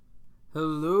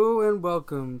Hello and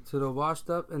welcome to the Washed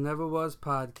Up and Never Was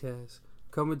podcast,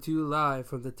 coming to you live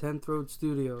from the 10th Road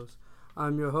Studios.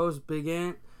 I'm your host, Big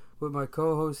Ant, with my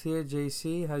co-host here,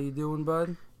 JC. How you doing,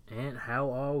 bud? And how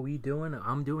are we doing?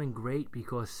 I'm doing great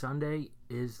because Sunday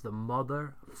is the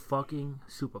motherfucking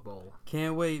Super Bowl.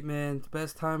 Can't wait, man. It's the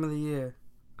best time of the year.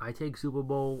 I take Super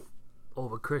Bowl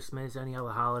over Christmas, any other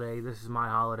holiday. This is my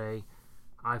holiday.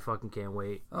 I fucking can't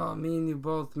wait. Oh, me and you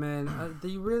both, man.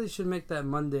 You really should make that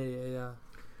Monday a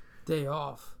day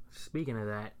off. Speaking of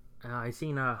that, I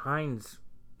seen Heinz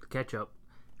Ketchup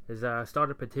has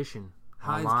started a petition.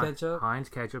 Heinz Ketchup? Heinz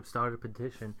Ketchup started a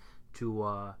petition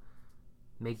to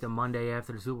make the Monday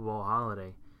after the Super Bowl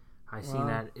holiday. I seen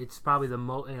that. It's probably the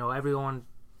most,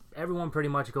 everyone pretty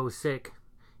much goes sick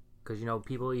because,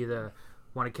 people either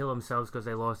want to kill themselves because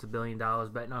they lost $1 billion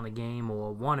betting on a game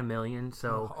or won $1 million.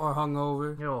 So, or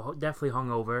hungover. Definitely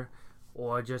hungover.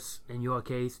 Or just, in your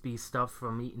case, be stuffed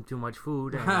from eating too much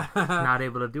food and not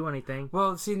able to do anything.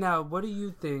 Well, see, now, what do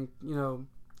you think? Do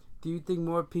you think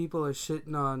more people are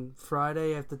shitting on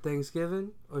Friday after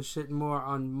Thanksgiving or shitting more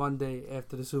on Monday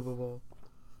after the Super Bowl?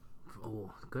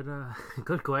 Oh,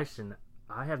 good question.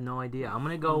 I have no idea. I'm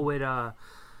going to go with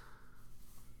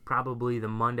probably the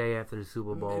Monday after the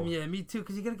Super Bowl. Yeah, me too,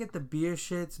 because you got to get the beer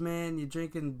shits, man. You're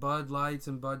drinking Bud Lights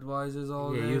and Budweisers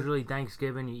all day. Yeah, usually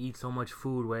Thanksgiving you eat so much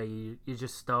food where you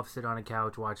just stuff, sit on a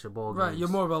couch, watch the ball games. Right, you're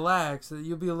more relaxed.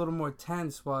 You'll be a little more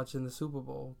tense watching the Super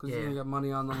Bowl because you got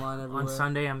money on the line everywhere. On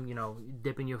Sunday, I'm,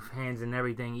 dipping your hands in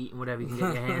everything, eating whatever you can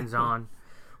get your hands on.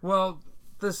 Well,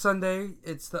 this Sunday,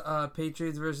 it's the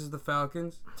Patriots versus the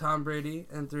Falcons. Tom Brady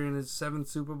entering his 7th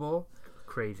Super Bowl.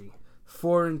 Crazy.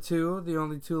 4-2, the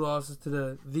only 2 losses to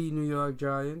the New York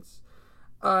Giants.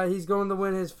 He's going to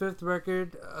win his 5th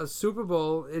record Super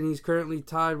Bowl, and he's currently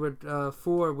tied with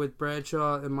 4 with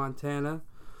Bradshaw and Montana.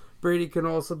 Brady can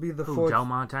also be the 4th. Joe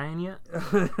Montana?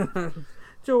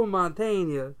 Joe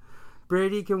Montana.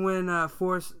 Brady can win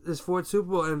his 4th Super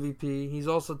Bowl MVP. He's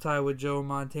also tied with Joe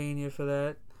Montana for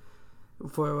that,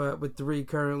 with 3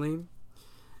 currently.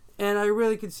 And I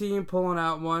really could see him pulling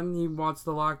out one. He wants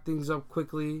to lock things up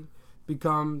quickly,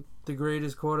 become the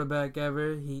greatest quarterback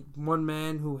ever. One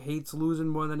man who hates losing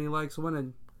more than he likes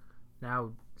winning.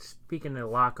 Now, speaking to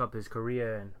lock up his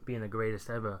career and being the greatest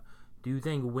ever, do you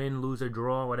think win, lose, or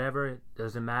draw, whatever, it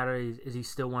doesn't matter? Is he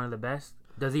still one of the best?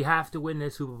 Does he have to win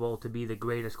this Super Bowl to be the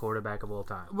greatest quarterback of all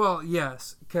time? Well,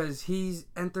 yes, because he's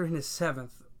entering his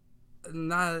 7th.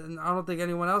 I don't think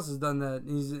anyone else has done that.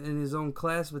 He's in his own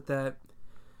class with that.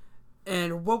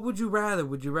 And what would you rather?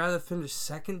 Would you rather finish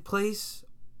 2nd place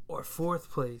or 4th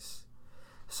place?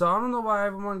 So I don't know why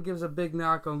everyone gives a big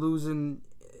knock on losing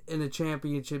in a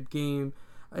championship game.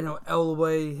 I know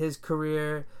Elway, his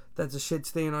career, that's a shit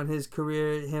stain on his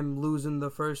career. Him losing the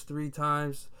first 3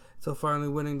 times, so finally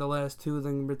winning the last 2,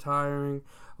 then retiring.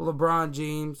 LeBron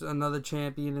James, another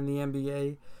champion in the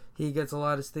NBA. He gets a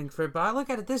lot of stink for it. But I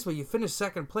look at it this way. You finish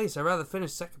 2nd place. I'd rather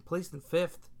finish 2nd place than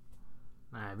 5th.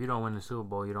 Nah, if you don't win the Super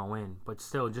Bowl, you don't win. But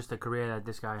still, just the career that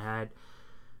this guy had.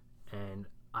 And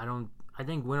I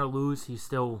think win or lose, he's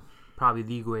still probably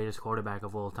the greatest quarterback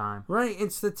of all time. Right,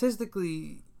 and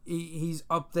statistically, he's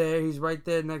up there. He's right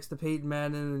there next to Peyton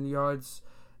Manning in yards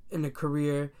in a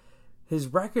career. His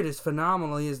record is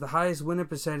phenomenal. He has the highest winning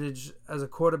percentage as a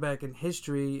quarterback in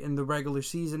history in the regular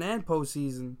season and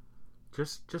postseason.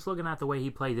 Just looking at the way he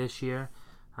played this year,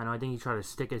 I think he tried to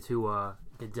stick it to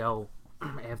Goodell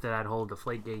after that whole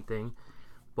Deflategate thing.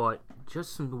 But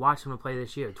just watching him play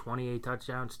this year, 28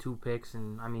 touchdowns, 2 picks,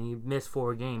 and he missed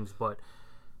 4 games. But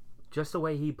just the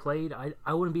way he played,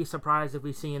 I wouldn't be surprised if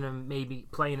we seen him maybe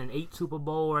play in an 8th Super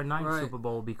Bowl or a 9th Super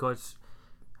Bowl because,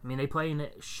 they play in a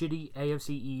shitty AFC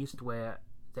East where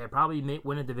they'll probably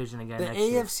win a division again next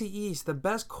year. The AFC East, the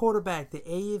best quarterback the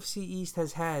AFC East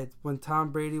has had when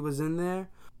Tom Brady was in there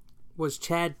was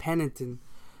Chad Pennington.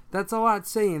 That's a lot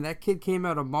saying. That kid came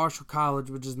out of Marshall College,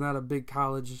 which is not a big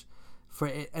college for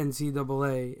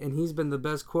NCAA, and he's been the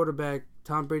best quarterback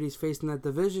Tom Brady's faced in that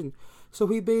division. So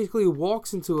he basically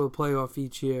walks into a playoff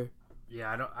each year.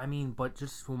 Yeah, but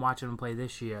just from watching him play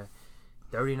this year,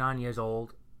 39 years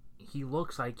old, he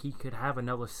looks like he could have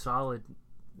another solid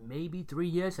maybe 3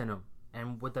 years in him.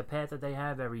 And with the path that they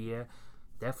have every year,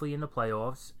 definitely in the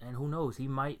playoffs, and who knows, he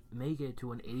might make it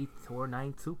to an 8th or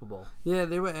 9th Super Bowl. Yeah,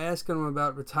 they were asking him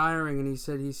about retiring, and he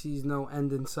said he sees no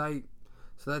end in sight.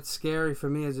 So that's scary for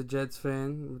me as a Jets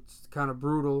fan. It's kind of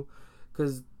brutal,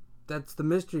 because that's the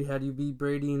mystery. How do you beat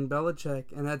Brady and Belichick?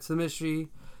 And that's the mystery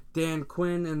Dan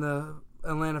Quinn and the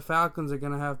Atlanta Falcons are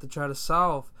going to have to try to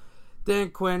solve. Dan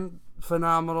Quinn,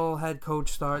 phenomenal head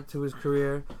coach start to his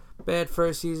career. bad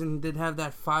first season. He did have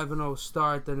that 5-0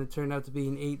 start, then it turned out to be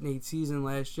an 8-8 season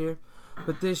last year.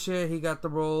 But this year he got the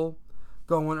roll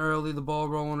going early, the ball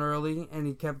rolling early, and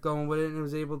he kept going with it and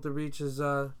was able to reach his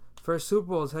first Super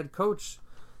Bowl as head coach.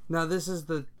 Now this is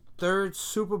the third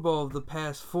Super Bowl of the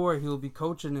past 4 he will be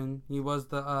coaching in. He was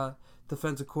the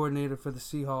defensive coordinator for the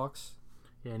Seahawks.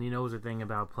 Yeah, and he knows a thing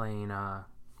about playing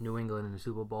New England in the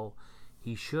Super Bowl.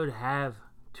 He should have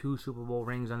 2 Super Bowl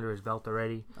rings under his belt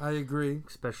already. I agree.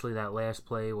 Especially that last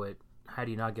play with, how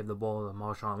do you not give the ball to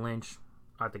Marshawn Lynch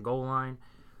at the goal line?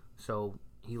 So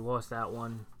he lost that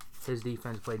one. His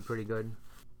defense played pretty good.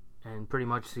 And pretty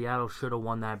much Seattle should have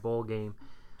won that ball game.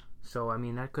 So, I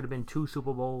mean, that could have been 2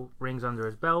 Super Bowl rings under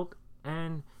his belt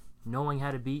and knowing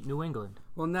how to beat New England.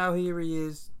 Well, now here he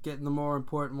is getting the more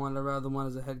important one. I'd rather one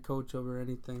as a head coach over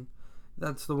anything.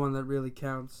 That's the one that really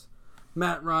counts.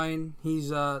 Matt Ryan,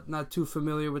 he's not too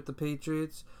familiar with the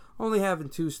Patriots. Only having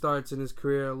 2 starts in his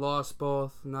career. Lost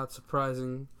both, not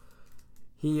surprising.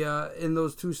 He, in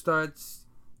those 2 starts,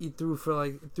 he threw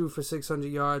for 600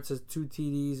 yards, has 2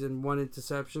 TDs and 1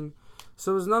 interception.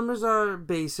 So his numbers are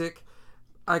basic.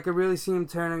 I could really see him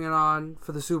turning it on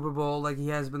for the Super Bowl like he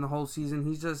has been the whole season.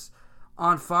 He's just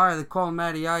on fire. They call him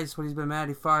Matty Ice, but he's been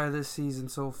Matty Fire this season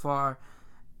so far.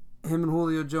 Him and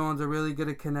Julio Jones are really going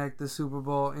to connect the Super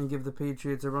Bowl and give the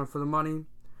Patriots a run for the money.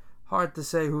 Hard to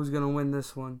say who's going to win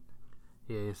this one.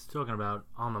 Yeah, he's talking about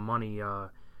on the money.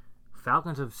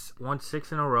 Falcons have won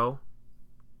 6 in a row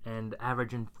and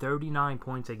averaging 39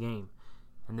 points a game.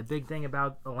 And the big thing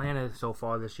about Atlanta so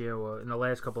far this year, or in the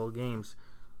last couple of games,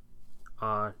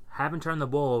 haven't turned the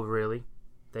ball over really.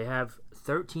 They have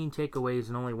 13 takeaways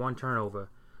and only 1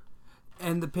 turnover.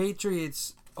 And the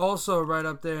Patriots also right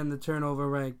up there in the turnover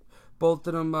rank. Both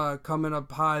of them coming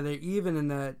up high. They're even in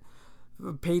that.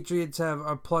 Patriots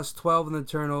are plus 12 in the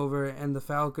turnover, and the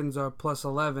Falcons are plus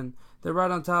 11. They're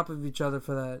right on top of each other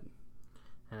for that.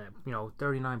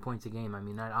 39 points a game. I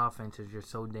mean, that offense is just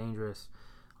so dangerous.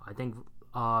 I think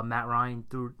Matt Ryan,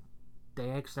 they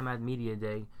asked him at Media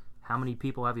Day, how many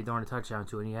people have you thrown a touchdown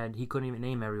to? And he couldn't even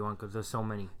name everyone because there's so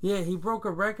many. Yeah, he broke a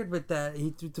record with that.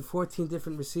 He threw to 14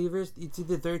 different receivers. It's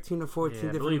either 13 or 14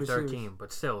 different receivers. I believe 13,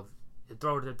 but still, you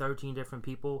throw it to 13 different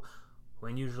people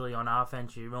when usually on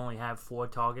offense you only have 4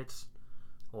 targets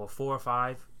or 4 or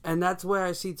 5. And that's where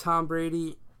I see Tom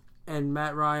Brady and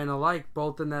Matt Ryan alike,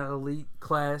 both in that elite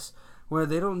class where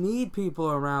they don't need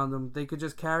people around them. They could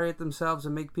just carry it themselves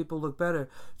and make people look better.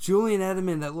 Julian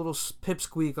Edelman, that little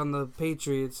pipsqueak on the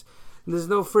Patriots, there's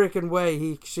no freaking way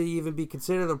he should even be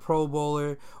considered a Pro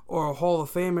Bowler or a Hall of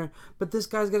Famer. But this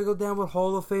guy's got to go down with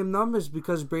Hall of Fame numbers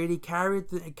because Brady carried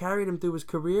him through his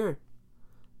career.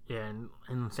 Yeah,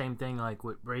 and the same thing like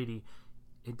with Brady.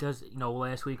 It does,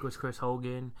 last week was Chris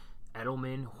Hogan,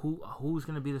 Edelman. Who's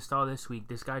going to be the star this week?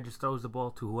 This guy just throws the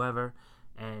ball to whoever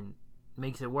and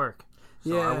makes it work.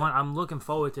 So yeah. I'm looking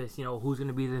forward to who's going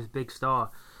to be this big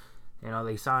star.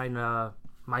 They signed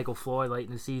Michael Floyd late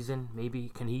in the season. Maybe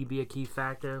can he be a key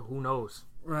factor? Who knows?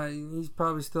 Right, he's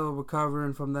probably still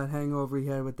recovering from that hangover he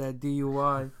had with that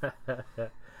DUI.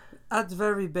 That's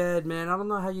very bad, man. I don't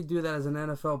know how you do that as an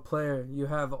NFL player. You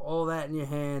have all that in your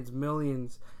hands,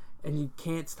 millions, and you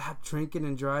can't stop drinking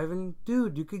and driving.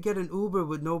 Dude, you could get an Uber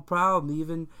with no problem.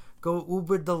 Even go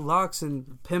Uber Deluxe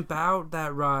and pimp out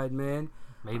that ride, man.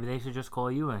 Maybe they should just call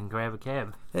you and grab a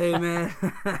cab. Hey, man.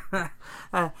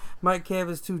 My cab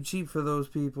is too cheap for those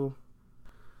people.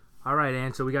 All right,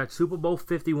 Ann. So we got Super Bowl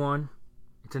 51.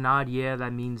 It's an odd year.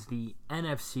 That means the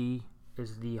NFC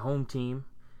is the home team.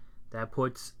 That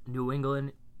puts New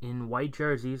England in white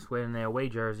jerseys, wearing their away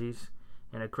jerseys.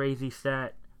 And a crazy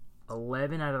stat,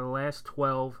 11 out of the last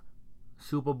 12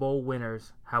 Super Bowl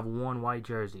winners have worn white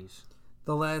jerseys.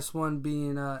 The last one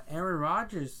being Aaron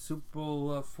Rodgers, Super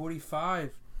Bowl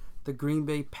 45. The Green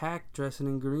Bay Pack dressing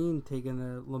in green, taking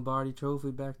the Lombardi Trophy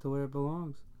back to where it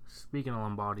belongs. Speaking of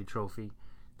Lombardi Trophy,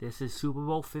 this is Super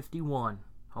Bowl 51,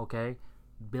 okay?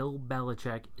 Bill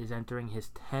Belichick is entering his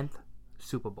 10th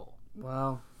Super Bowl.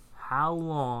 Wow. How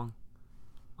long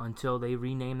until they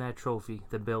rename that trophy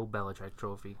the Bill Belichick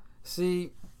Trophy?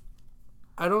 See,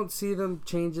 I don't see them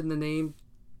changing the name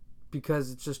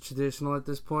because it's just traditional at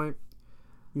this point.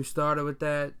 You started with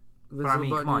that. But I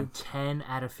mean, come on, 10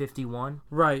 out of 51?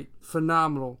 Right,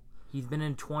 phenomenal. He's been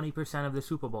in 20% of the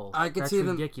Super Bowls. I could That's see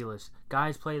them. ridiculous.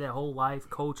 Guys play their whole life,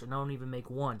 coach, and don't even make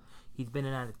one. He's been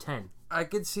in out of 10. I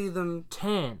could see them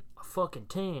 10, a fucking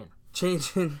 10.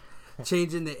 changing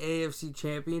the AFC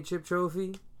Championship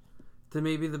trophy to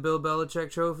maybe the Bill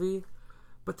Belichick trophy.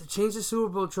 But to change the Super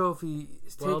Bowl trophy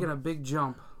is taking a big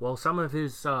jump. Well, some of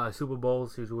his Super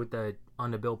Bowls, he was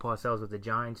under Bill Parcells with the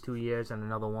Giants 2 years, and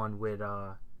another one with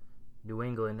New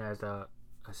England as a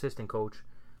assistant coach.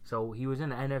 So he was in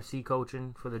the NFC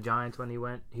coaching for the Giants when he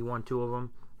went. He won 2 of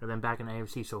them, and then back in the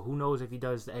AFC. So who knows if he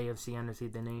does the AFC,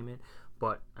 NFC, they name it.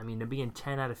 But I mean, to be in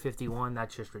 10 out of 51,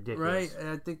 that's just ridiculous. Right, and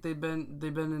I think they've been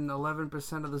in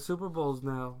 11% of the Super Bowls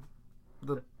now.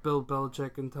 The Bill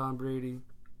Belichick and Tom Brady.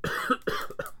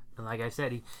 And like I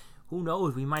said, who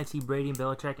knows? We might see Brady and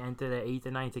Belichick enter the 8th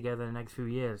and 9th together in the next few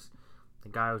years. The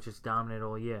guy was just dominant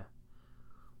all year.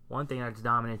 One thing that's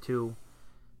dominant too,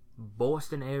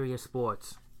 Boston area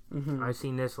sports. Mm-hmm. I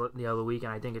seen this the other week,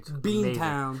 and I think it's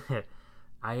Beantown.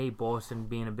 I hate Boston,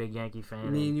 being a big Yankee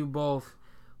fan. Me and you both.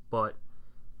 But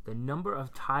the number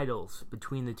of titles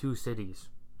between the two cities.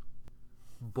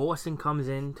 Boston comes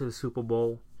into the Super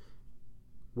Bowl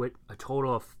with a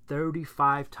total of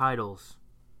 35 titles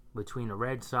between the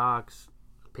Red Sox,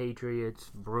 Patriots,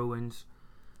 Bruins.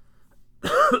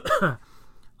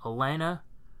 Atlanta,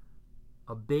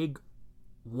 a big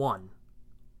 1.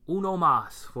 Uno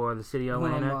mas for the city of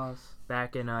Atlanta.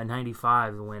 Back in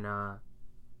 95 when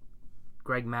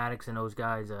Greg Maddux and those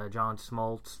guys, John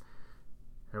Smoltz,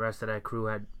 and the rest of that crew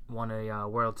had won a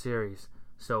World Series.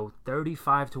 So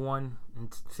 35-1 in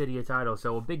city of title.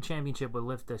 So a big championship would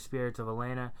lift the spirits of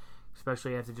Atlanta,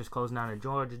 especially after just closing down the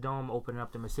Georgia Dome, opening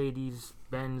up the Mercedes,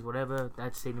 Benz, whatever.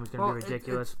 That stadium's going to be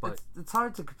ridiculous. But it's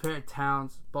hard to compare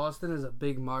towns. Boston is a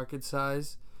big market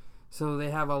size, so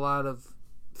they have a lot of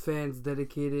fans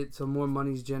dedicated, so more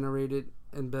money's generated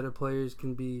and better players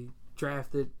can be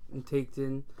drafted and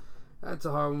taken. That's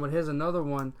a hard one. But here's another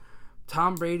one.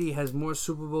 Tom Brady has more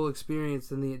Super Bowl experience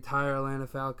than the entire Atlanta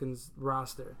Falcons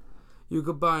roster. You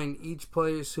combine each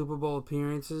player's Super Bowl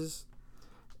appearances,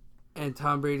 and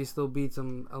Tom Brady still beats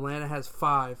him. Atlanta has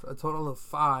 5, a total of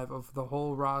 5 of the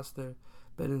whole roster,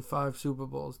 been in 5 Super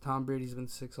Bowls. Tom Brady's been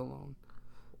 6 alone.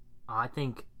 I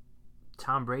think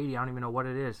Tom Brady, I don't even know what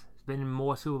it is. He's been in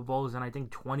more Super Bowls than I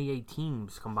think 28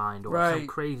 teams combined, or some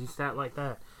crazy stat like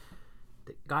that.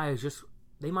 The guy is just...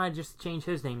 They might just change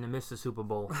his name to Mr. Super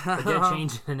Bowl. Forget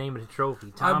changing the name of the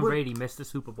trophy. Tom Brady, Mr.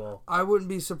 Super Bowl. I wouldn't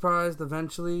be surprised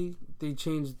eventually they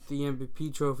changed the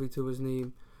MVP trophy to his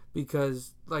name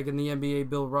because, like in the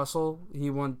NBA, Bill Russell, he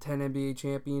won 10 NBA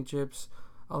championships.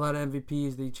 A lot of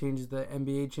MVPs, they changed the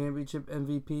NBA championship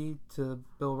MVP to the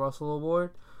Bill Russell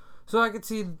Award. So I could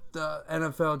see the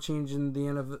NFL changing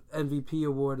the MVP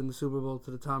award in the Super Bowl to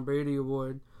the Tom Brady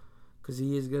Award because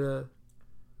he is going to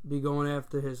be going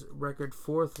after his record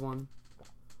 4th one.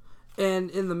 And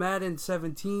in the Madden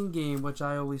 17 game, which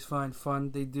I always find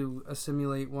fun, they do a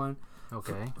simulate one.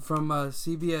 Okay. From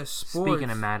CBS Sports.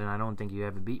 Speaking of Madden, I don't think you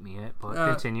ever beat me yet, but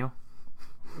continue.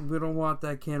 We don't want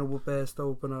that can of whoop ass to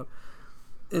open up.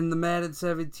 In the Madden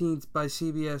 17 by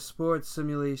CBS Sports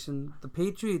simulation, the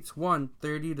Patriots won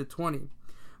 30-20,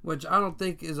 which I don't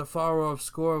think is a far off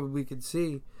score we could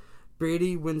see.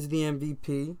 Brady wins the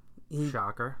MVP.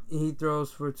 Shocker. He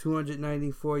throws for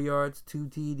 294 yards, 2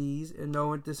 TDs, and no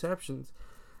interceptions.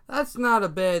 That's not a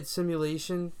bad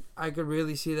simulation. I could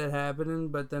really see that happening,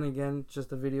 but then again, it's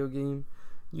just a video game.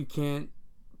 You can't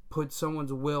put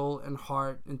someone's will and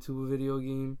heart into a video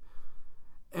game.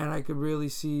 And I could really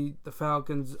see the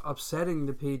Falcons upsetting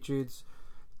the Patriots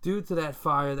due to that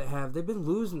fire they have. They've been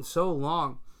losing so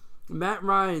long. Matt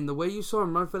Ryan, the way you saw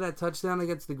him run for that touchdown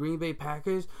against the Green Bay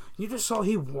Packers, you just saw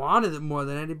he wanted it more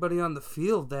than anybody on the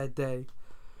field that day.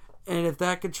 And if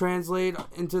that could translate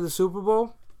into the Super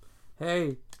Bowl,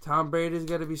 hey, Tom Brady's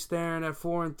got to be staring at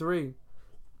 4-3.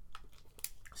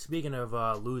 Speaking of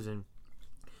losing,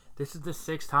 this is the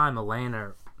 6th time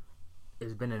Atlanta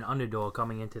has been an underdog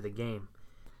coming into the game.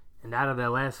 And out of their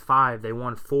last 5, they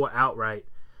won 4 outright.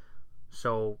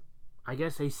 So I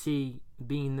guess they see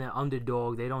being the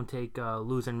underdog, they don't take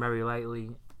losing very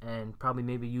lightly and probably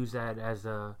maybe use that as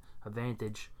a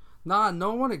advantage. Nah,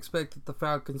 no one expected the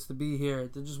Falcons to be here.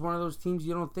 They're just one of those teams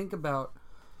you don't think about.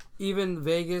 Even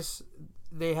Vegas,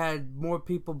 they had more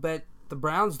people bet the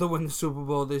Browns to win the Super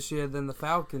Bowl this year than the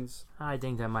Falcons. I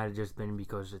think that might have just been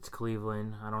because it's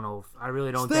Cleveland. I don't know. I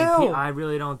really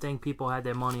don't think people had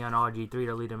their money on RG3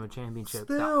 to lead them a championship.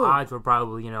 The odds were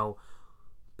probably,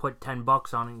 put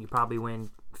 $10 on it, you probably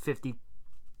win 50.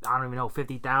 I don't even know,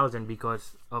 50,000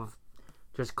 because of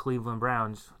just Cleveland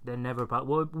Browns. They never.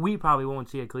 Well, we probably won't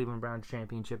see a Cleveland Browns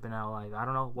championship in our life. I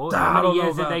don't know. How many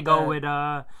years did they go with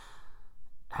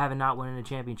having not winning a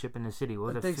championship in the city?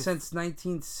 I think since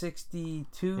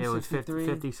 1962, it was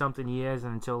 50 something years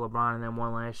until LeBron and then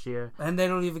won last year. And they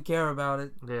don't even care about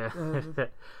it. Yeah.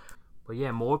 But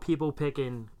yeah, more people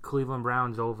picking Cleveland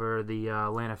Browns over the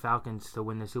Atlanta Falcons to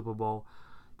win the Super Bowl.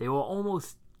 They were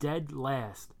almost dead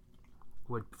last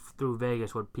through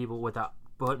Vegas with people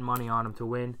putting money on them to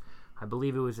win. I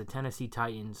believe it was the Tennessee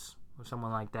Titans or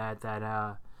someone like that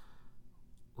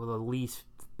were the least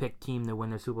picked team to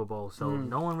win the Super Bowl. So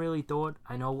no one really thought.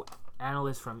 I know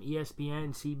analysts from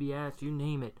ESPN, CBS, you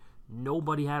name it,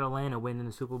 nobody had Atlanta winning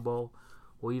the Super Bowl,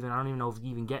 or even I don't even know if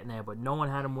even getting there, but no one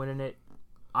had them winning it.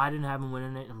 I didn't have them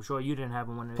winning it. I'm sure you didn't have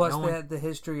them winning it. Plus, they had the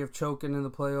history of choking in the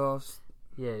playoffs.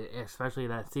 Yeah, especially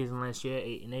that season last year,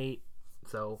 8-8.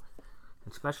 So,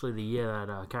 especially the year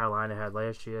that Carolina had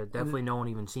last year. Definitely no one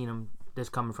even seen them this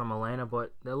coming from Atlanta,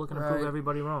 but they're looking to prove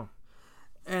everybody wrong.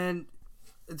 And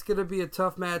it's going to be a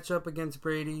tough matchup against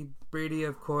Brady. Brady,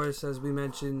 of course, as we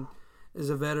mentioned, is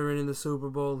a veteran in the Super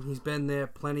Bowl. He's been there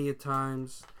plenty of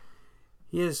times.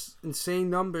 He has insane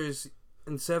numbers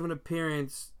in 7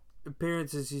 appearances.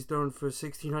 He's thrown for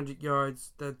 1,600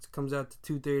 yards. That comes out to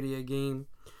 230 a game.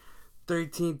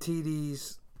 13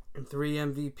 TDs and 3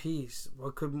 MVPs.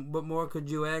 What more could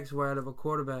you ask for out of a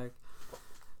quarterback?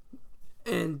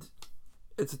 And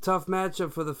it's a tough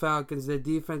matchup for the Falcons. Their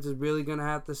defense is really going to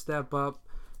have to step up,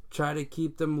 try to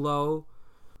keep them low.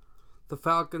 The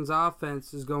Falcons'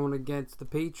 offense is going against the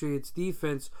Patriots'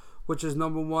 defense, which is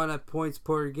number 1 at points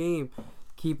per game,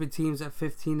 keeping teams at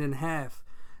 15.5.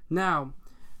 Now,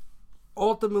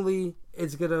 ultimately,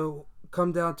 it's going to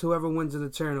come down to whoever wins in the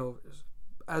turnovers.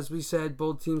 As we said,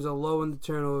 both teams are low in the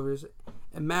turnovers,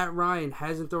 and Matt Ryan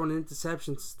hasn't thrown an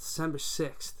interception since December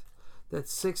 6th.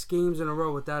 That's 6 games in a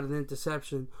row without an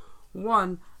interception.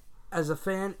 One, as a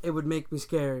fan, it would make me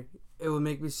scared. It would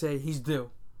make me say, he's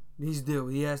due. He's due.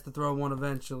 He has to throw one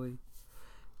eventually.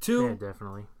 2, yeah,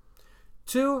 definitely.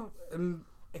 2,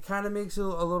 it kind of makes you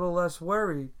a little less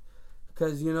worried.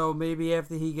 Because, maybe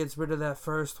after he gets rid of that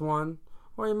first one,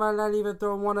 or he might not even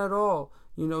throw one at all.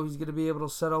 He's going to be able to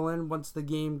settle in once the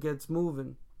game gets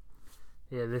moving.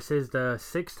 Yeah, this is the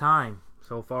 6th time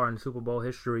so far in Super Bowl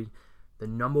history. The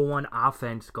number 1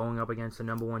 offense going up against the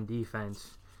number 1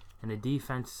 defense. And the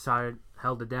defense side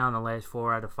held it down the last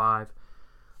 4 out of 5.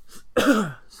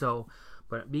 So,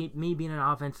 but me being an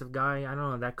offensive guy, I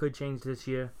don't know, that could change this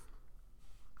year.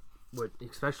 But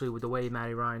especially with the way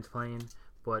Matty Ryan's playing.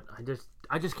 But I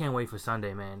just can't wait for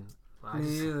Sunday, man.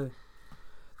 Me either.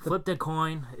 Flip the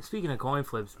coin. Speaking of coin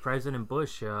flips, President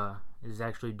Bush is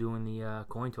actually doing the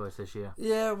coin toss this year.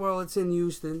 Yeah, well, it's in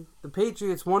Houston. The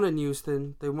Patriots won in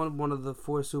Houston. They won one of the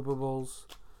 4 Super Bowls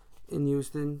in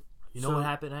Houston. You know what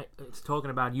happened? It's talking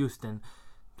about Houston.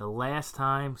 The last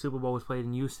time Super Bowl was played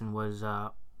in Houston was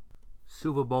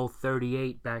Super Bowl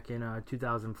 38 back in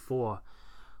 2004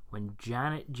 when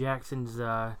Janet Jackson's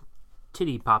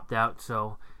titty popped out.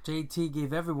 So JT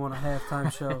gave everyone a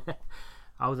halftime show.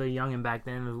 I was a youngin' back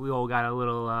then. We all got a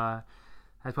little.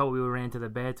 That's probably we ran to the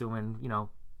bathroom and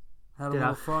had a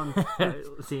little fun.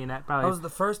 Seeing that probably. That was the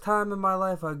first time in my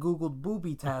life I googled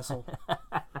booby tassel.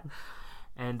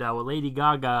 And with Lady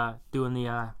Gaga doing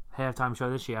the halftime show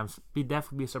this year, I'd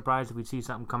definitely be surprised if we'd see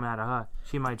something coming out of her.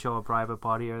 She might show a private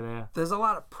party or there. There's a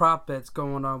lot of prop bets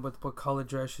going on with what color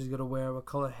dress she's gonna wear, what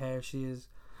color hair she is.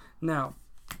 Now,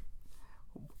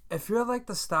 if you're like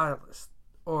the stylist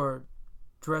or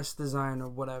dress design or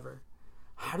whatever,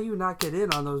 how do you not get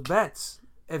in on those bets?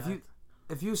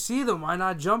 If you see them, why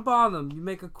not jump on them? You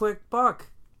make a quick buck.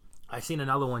 I seen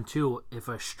another one too. If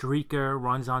a streaker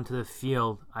runs onto the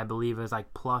field, I believe it's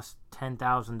like plus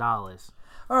 $10,000.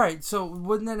 All right, so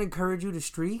wouldn't that encourage you to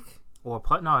streak? Or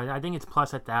no, I think it's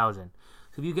plus 1,000.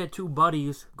 So if you get 2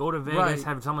 buddies, go to Vegas,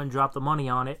 have someone drop the money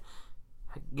on it,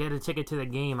 get a ticket to the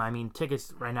game. I mean,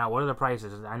 tickets right now, what are the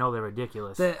prices? I know they're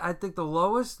ridiculous. I think the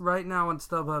lowest right now on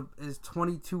StubHub is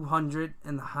 $2,200,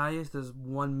 and the highest is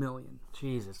 $1 million.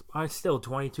 Jesus, it's still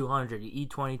 $2,200. You eat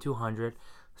 $2,200,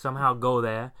 somehow go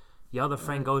there. The other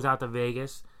friend goes out to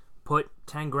Vegas, put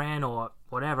 $10,000 or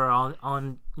whatever on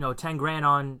 $10,000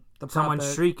 on someone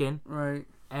streaking, right?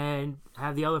 And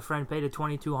have the other friend pay the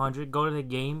 $2,200, go to the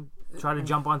game, try to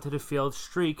jump onto the field,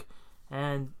 streak,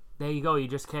 and there you go. You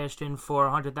just cashed in for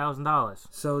 $100,000.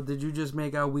 So did you just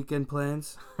make our weekend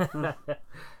plans?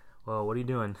 Well, what are you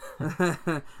doing?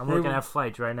 I'm looking at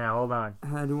flights right now. Hold on.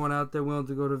 Anyone out there willing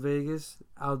to go to Vegas?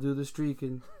 I'll do the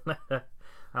streaking. I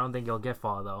don't think you'll get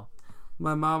far though.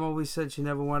 My mom always said she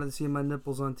never wanted to see my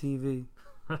nipples on TV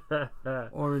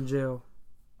or in jail.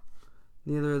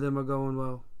 Neither of them are going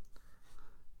well.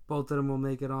 Both of them will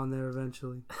make it on there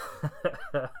eventually.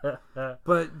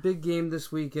 But big game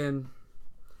this weekend.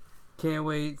 Can't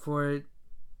wait for it.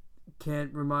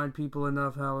 Can't remind people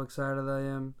enough how excited I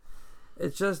am.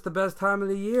 It's just the best time of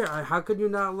the year. How could you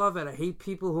not love it? I hate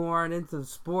people who aren't into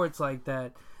sports like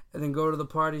that and then go to the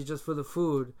parties just for the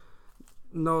food.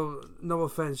 No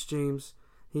offense, James.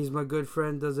 He's my good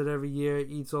friend, does it every year,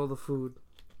 eats all the food.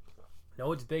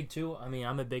 No, it's big too. I mean,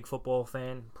 I'm a big football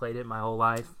fan. Played it my whole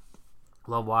life.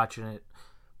 Love watching it.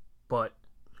 But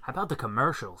how about the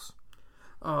commercials?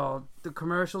 Oh, the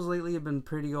commercials lately have been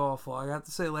pretty awful. I got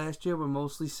to say last year were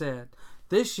mostly sad.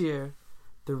 This year,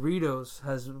 Doritos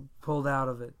has pulled out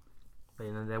of it.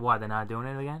 Why, they're not doing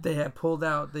it again? They have pulled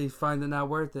out. They find it not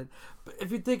worth it. But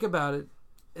if you think about it,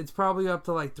 it's probably up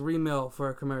to like $3 million for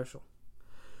a commercial.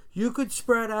 You could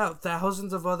spread out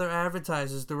thousands of other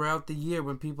advertisers throughout the year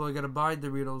when people are going to buy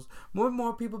Doritos.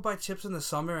 More people buy chips in the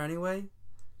summer anyway.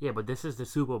 Yeah, but this is the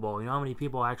Super Bowl. You know how many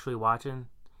people are actually watching?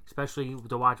 Especially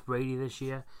to watch Brady this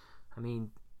year? I mean,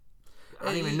 I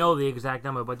don't even know the exact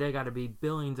number, but there got to be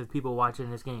billions of people watching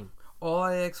this game. All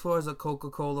I ask for is a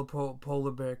Coca-Cola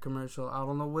polar bear commercial. I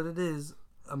don't know what it is.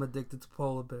 I'm addicted to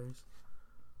polar bears.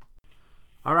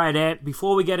 All right, Ed.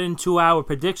 Before we get into our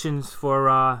predictions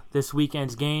for this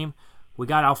weekend's game, we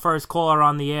got our first caller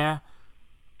on the air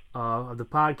of the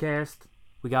podcast.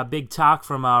 We got Big Talk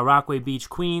from Rockaway Beach,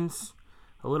 Queens.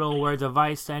 A little words of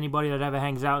advice to anybody that ever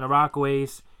hangs out in the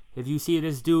Rockaways. If you see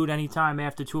this dude anytime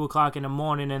after 2 o'clock in the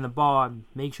morning in the bar,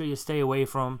 make sure you stay away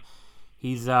from him.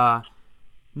 He's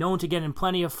known to get in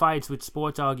plenty of fights with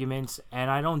sports arguments, and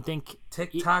I don't think...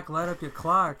 Tick-tock, light up your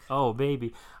clock. Oh,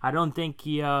 baby. I don't think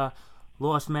he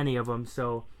lost many of them,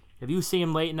 so if you see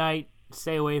him late night,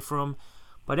 stay away from him.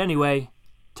 But anyway,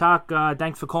 Talk,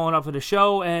 thanks for calling up for the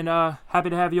show, and happy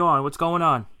to have you on. What's going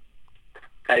on?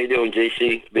 How you doing,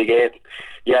 JC? Big Ed?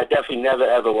 Yeah, I definitely never,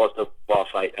 ever lost a bar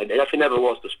fight. I definitely never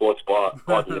lost a sports bar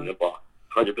argument in a bar.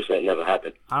 100% never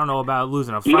happened. I don't know about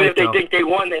losing a fight, even if they though. think they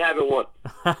won, they haven't won.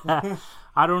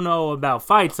 I don't know about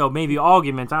fights, so maybe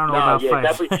arguments. I don't know about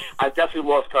fights. I've definitely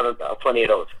lost plenty of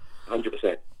those.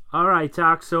 100%. All right,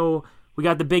 Talk. So we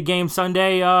got the big game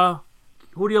Sunday.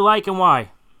 Who do you like and why?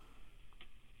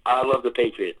 I love the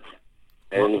Patriots.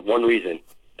 And one reason.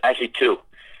 Actually, two.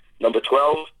 Number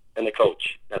 12 and the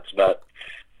coach. That's about,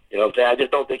 you know what I'm saying? I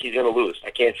just don't think he's going to lose.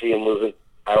 I can't see him losing.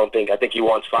 I think he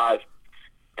wants 5.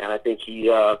 And I think he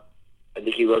wants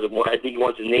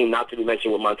his name not to be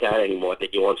mentioned with Montana anymore. I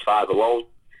think he wants 5 alone.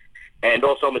 And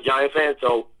also, I'm a Giant fan,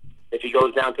 so if he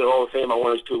goes down to the Hall of Fame, I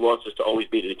want his 2 losses to always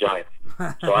be to the Giants.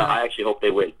 So I actually hope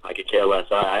they win. I could care less.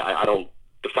 I don't.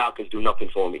 The Falcons do nothing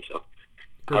for me, so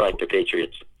I like the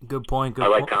Patriots. Good point. I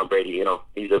like Tom Brady. You know,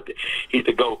 he's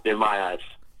the GOAT in my eyes.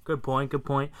 Good point.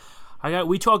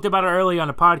 We talked about it earlier on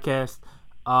the podcast.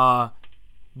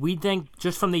 We think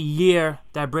just from the year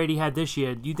that Brady had this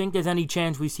year, do you think there's any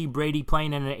chance we see Brady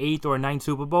playing in an 8th or 9th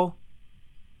Super Bowl?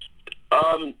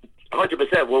 100%.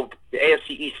 Well, the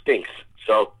AFC East stinks,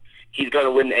 so he's going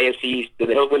to win the AFC East.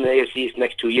 He'll win the AFC East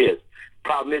next 2 years.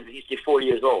 Problem is, he's 40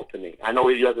 years old to me. I know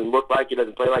he doesn't look like it,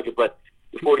 doesn't play like it, but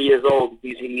he's 40 years old.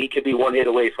 He could be one hit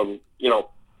away from,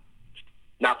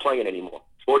 not playing anymore.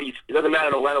 40. It doesn't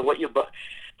matter no matter what you.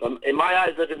 In my eyes,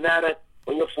 it doesn't matter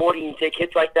when you're 40 and you take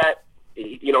hits like that.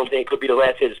 You know what I'm saying? It could be the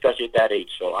last hit, especially at that age.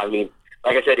 So I mean,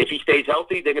 like I said, if he stays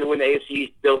healthy, they're going to win the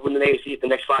AFC. They'll win the AFC the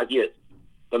next 5 years,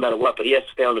 no matter what. But he has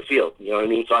to stay on the field. You know what I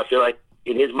mean? So I feel like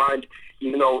in his mind,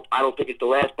 even though I don't think it's the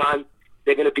last time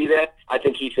they're going to be there, I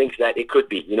think he thinks that it could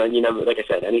be. You know, and you never, like I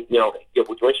said,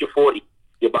 once you're 40,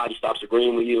 your body stops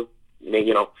agreeing with you. I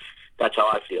mean, that's how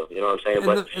I feel. You know what I'm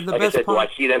saying? And but like I said,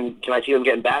 can I see them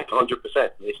getting back? 100%.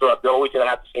 They're always going to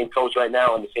have the same coach right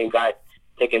now and the same guy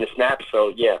taking the snaps.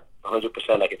 So yeah,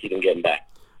 100%. I can see them getting back.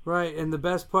 Right, and the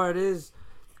best part is,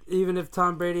 even if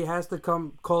Tom Brady has to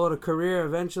call it a career,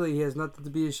 eventually he has nothing to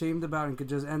be ashamed about and could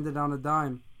just end it on a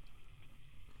dime.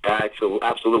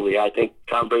 Absolutely. I think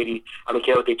Tom Brady, I don't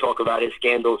care what they talk about, his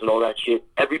scandals and all that shit.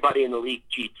 Everybody in the league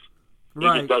cheats. He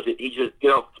just does it. He just,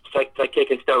 it's like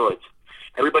taking steroids.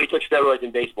 Everybody took steroids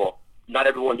in baseball. Not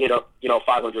everyone hit up,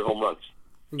 500 home runs.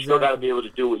 Exactly. You still got to be able to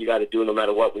do what you got to do no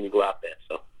matter what when you go out there.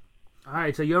 So. All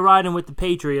right, so you're riding with the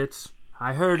Patriots.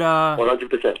 I heard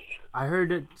 100%. I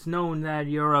heard it's known that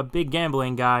you're a big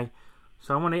gambling guy.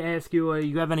 So I want to ask you,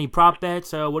 you have any prop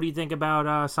bets? What do you think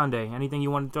about Sunday? Anything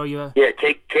you want to throw you? Yeah,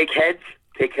 take heads.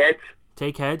 Take heads.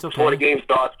 Take heads, okay. Before the game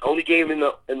starts. Only game in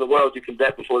the world you can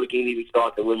bet before the game even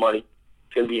starts and win money.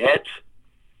 It's going to be heads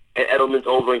and Edelman's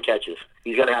over in catches.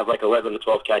 He's going to have like 11 to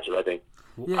 12 catches, I think.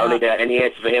 Yeah. I don't think they have any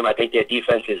answer for him. I think their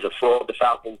defense is a fraud. The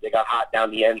Falcons, they got hot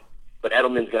down the end. But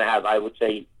Edelman's going to have, I would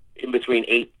say, in between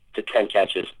 8 to 10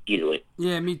 catches easily.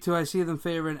 Yeah, me too. I see them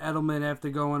favoring Edelman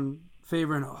after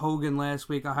favoring Hogan last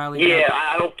week.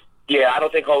 I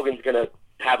don't think Hogan's going to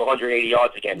have 180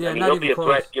 yards again. Yeah, I mean, he'll be a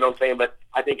threat, you know what I'm saying? But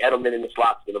I think Edelman in the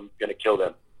slot's going to kill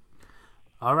them.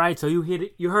 All right, so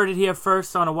you heard it here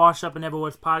first on a Wash Up and Never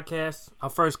Was podcast. Our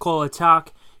first caller,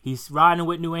 Talk. He's riding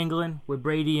with New England with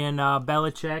Brady and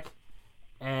Belichick,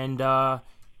 and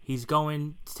He's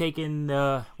taking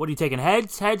what are you taking?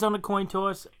 Heads on the coin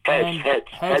toss?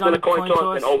 Heads on the coin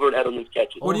toss and over at Edelman's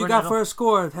catches. What do you got for a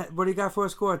score? What do you got for a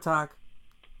score, Talk?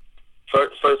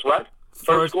 First what?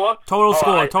 First score? Total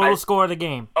score. Total score of the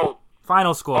game.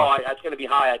 Final score. That's going to be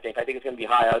high, I think. I think it's going to be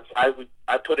high.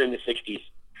 I put it in the 60s.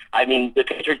 I mean, the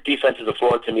Patriots defense is a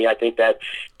flaw to me. I think that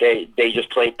they just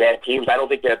play bad teams. I don't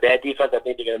think they're a bad defense. I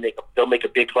think they'll make a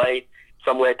big play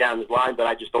somewhere down the line, but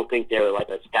I just don't think they're like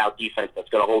a stout defense that's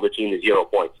going to hold the team to 0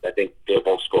 points. I think they'll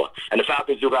both score. And the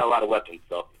Falcons do got a lot of weapons,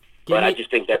 so. I just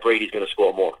think that Brady's going to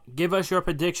score more. Give us your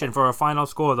prediction for a final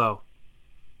score, though.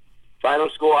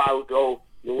 Final score, I would go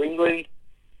New England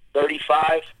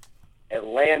 35,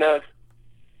 Atlanta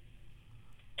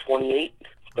 28.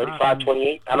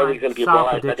 35-28. I don't think it's going to be a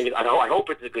blowout. I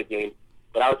hope it's a good game,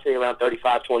 but I would say around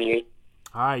 35-28.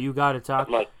 All right, you got it, Talk.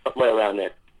 Somewhere around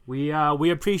there. We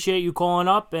appreciate you calling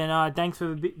up, and thanks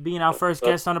for being our first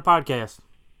guest on the podcast.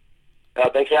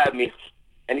 Thanks for having me.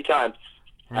 Anytime.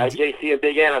 JC and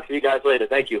Big Ann, I'll see you guys later.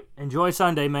 Thank you. Enjoy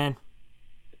Sunday, man.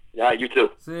 You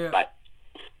too. See ya. Bye.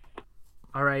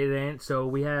 All right, then. So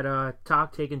we had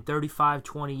Talk taking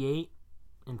 35-28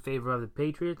 in favor of the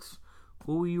Patriots.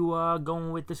 Who are you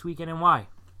going with this weekend and why?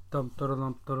 All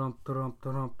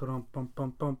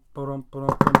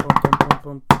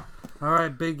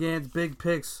right, Big Ant's big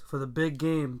picks for the big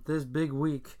game this big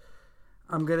week.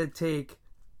 I'm going to take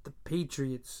the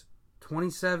Patriots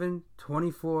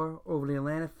 27-24 over the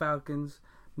Atlanta Falcons.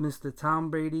 Mr.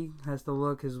 Tom Brady has to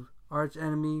look his arch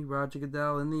enemy, Roger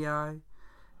Goodell, in the eye,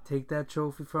 take that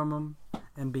trophy from him,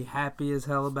 and be happy as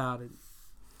hell about it.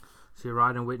 So you're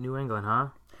riding with New England, huh?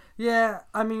 Yeah,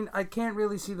 I mean, I can't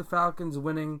really see the Falcons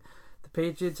winning. The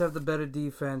Patriots have the better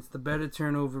defense, the better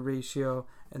turnover ratio,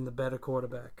 and the better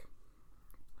quarterback.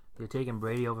 You're taking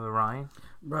Brady over Ryan?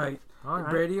 Right. All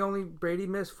right. Brady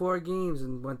missed 4 games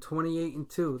and went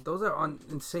 28-2. Those are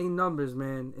insane numbers,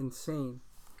 man. Insane.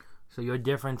 So your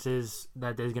difference is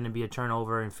that there's going to be a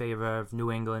turnover in favor of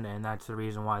New England, and that's the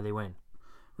reason why they win.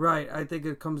 Right. I think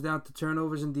it comes down to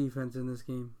turnovers and defense in this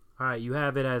game. All right. You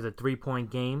have it as a 3-point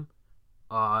game.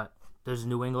 Does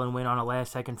New England win on a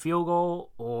last-second field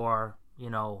goal, or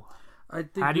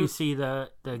how do you see the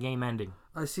game ending?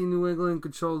 I see New England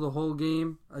control the whole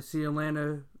game. I see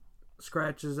Atlanta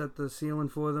scratches at the ceiling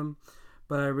for them,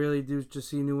 but I really do just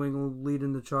see New England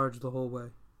leading the charge the whole way.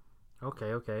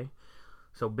 Okay.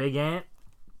 So Big Ant,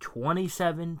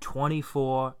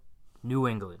 27-24, New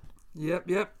England.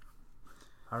 Yep.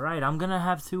 All right, I'm gonna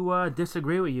have to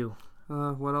disagree with you.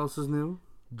 What else is new?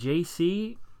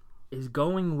 JC is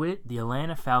going with the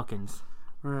Atlanta Falcons.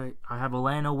 Right. I have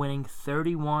Atlanta winning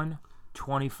 31-25.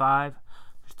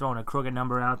 Just throwing a crooked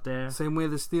number out there. Same way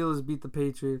the Steelers beat the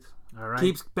Patriots. All right.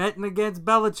 Keeps betting against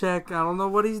Belichick. I don't know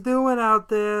what he's doing out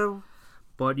there.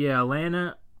 But yeah,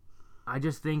 Atlanta, I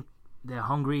just think they're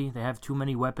hungry. They have too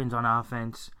many weapons on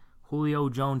offense. Julio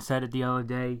Jones said it the other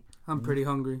day. I'm pretty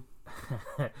hungry.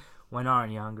 When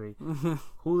aren't you hungry?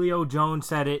 Julio Jones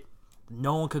said it.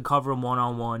 No one could cover him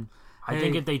one-on-one. I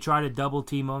think if they try to double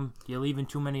team him, you're leaving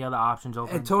too many other options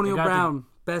open. Antonio Brown,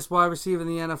 best wide receiver in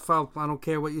the NFL. I don't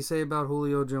care what you say about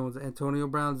Julio Jones. Antonio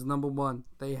Brown's number 1.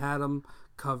 They had him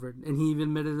covered, and he even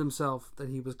admitted himself that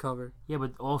he was covered. Yeah,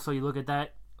 but also you look at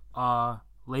that.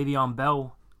 Le'Veon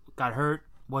Bell got hurt,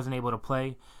 wasn't able to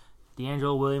play.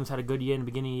 D'Angelo Williams had a good year in the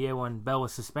beginning of the year when Bell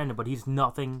was suspended, but he's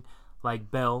nothing like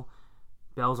Bell.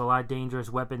 Bell's a lot dangerous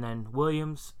weapon than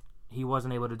Williams. He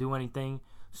wasn't able to do anything.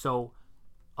 So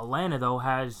Atlanta, though,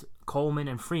 has Coleman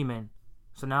and Freeman.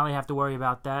 So now they have to worry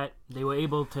about that. They were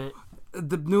able to...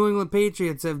 The New England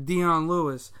Patriots have Dion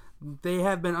Lewis. They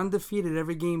have been undefeated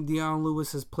every game Dion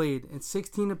Lewis has played. In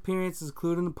 16 appearances,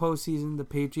 including the postseason, the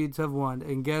Patriots have won.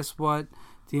 And guess what?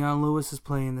 Dion Lewis is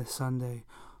playing this Sunday.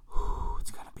 Ooh,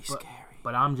 it's going to be scary.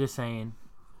 But I'm just saying,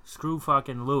 screw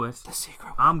fucking Lewis. The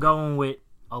secret. I'm going with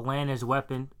Atlanta's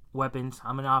weapons.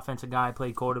 I'm an offensive guy. I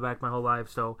played quarterback my whole life.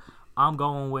 So I'm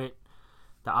going with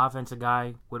the offensive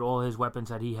guy with all his weapons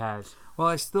that he has. Well,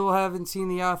 I still haven't seen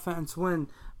the offense win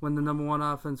when the number 1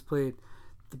 offense played.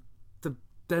 The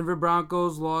Denver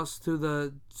Broncos lost to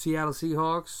the Seattle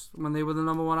Seahawks when they were the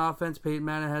number 1 offense. Peyton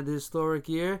Manning had the historic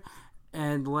year.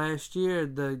 And last year,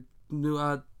 the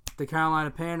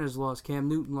Carolina Panthers lost. Cam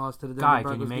Newton lost to the Denver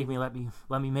Broncos. Can you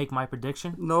let me make my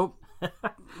prediction? Nope.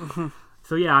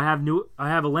 So yeah, I have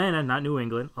Atlanta, not New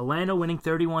England. Atlanta winning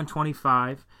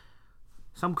 31-25.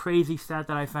 Some crazy stat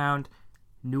that I found: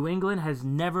 New England has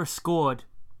never scored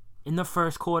in the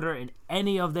first quarter in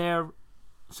any of their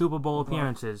Super Bowl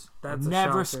appearances. That's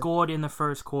never a scored in the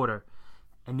first quarter,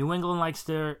 and New England likes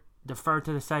to defer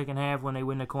to the second half when they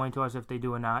win the coin toss if they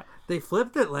do or not. They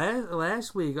flipped it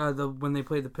last week when they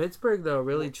played the Pittsburgh, though.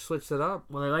 Really switched it up.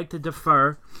 Well, they like to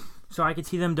defer, so I could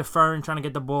see them deferring, trying to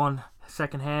get the ball in the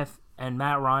second half. And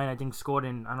Matt Ryan, I think, scored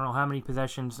in I don't know how many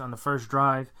possessions on the first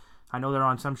drive. I know they're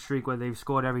on some streak where they've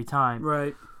scored every time.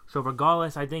 Right. So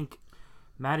regardless, I think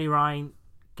Matty Ryan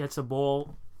gets the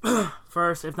ball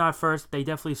first. If not first, they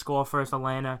definitely score first,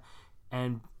 Atlanta.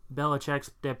 And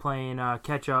Belichick's, they're playing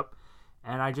catch-up.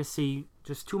 And I just see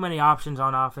just too many options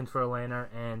on offense for Atlanta,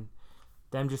 and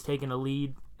them just taking the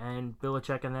lead, and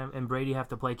Belichick and them and Brady have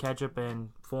to play catch-up and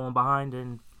falling behind.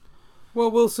 And well,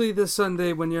 we'll see this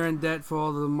Sunday when you're in debt for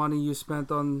all the money you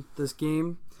spent on this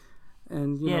game.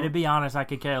 And to be honest, I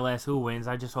could care less who wins.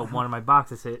 I just hope one of my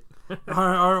boxes hit.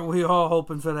 Aren't we all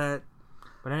hoping for that?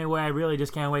 But anyway, I really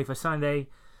just can't wait for Sunday,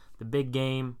 the big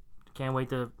game. Can't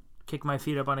wait to kick my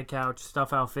feet up on the couch,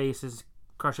 stuff our faces,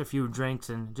 crush a few drinks,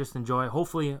 and just enjoy,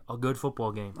 hopefully, a good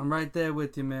football game. I'm right there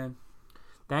with you, man.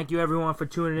 Thank you, everyone, for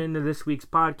tuning in to this week's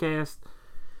podcast.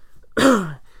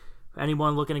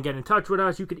 Anyone looking to get in touch with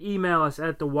us, you can email us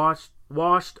at the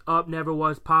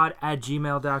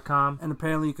washedupneverwaspod@gmail.com. And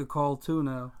apparently you could call, too,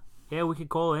 now. Yeah, we could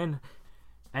call in.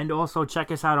 And also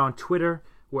check us out on Twitter.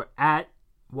 We're at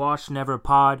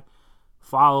WashedNeverPod.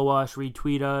 Follow us,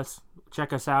 retweet us,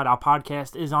 check us out. Our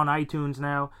podcast is on iTunes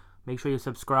now. Make sure you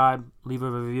subscribe, leave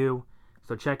a review.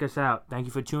 So check us out. Thank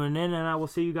you for tuning in, and I will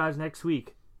see you guys next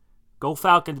week. Go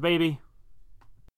Falcons, baby!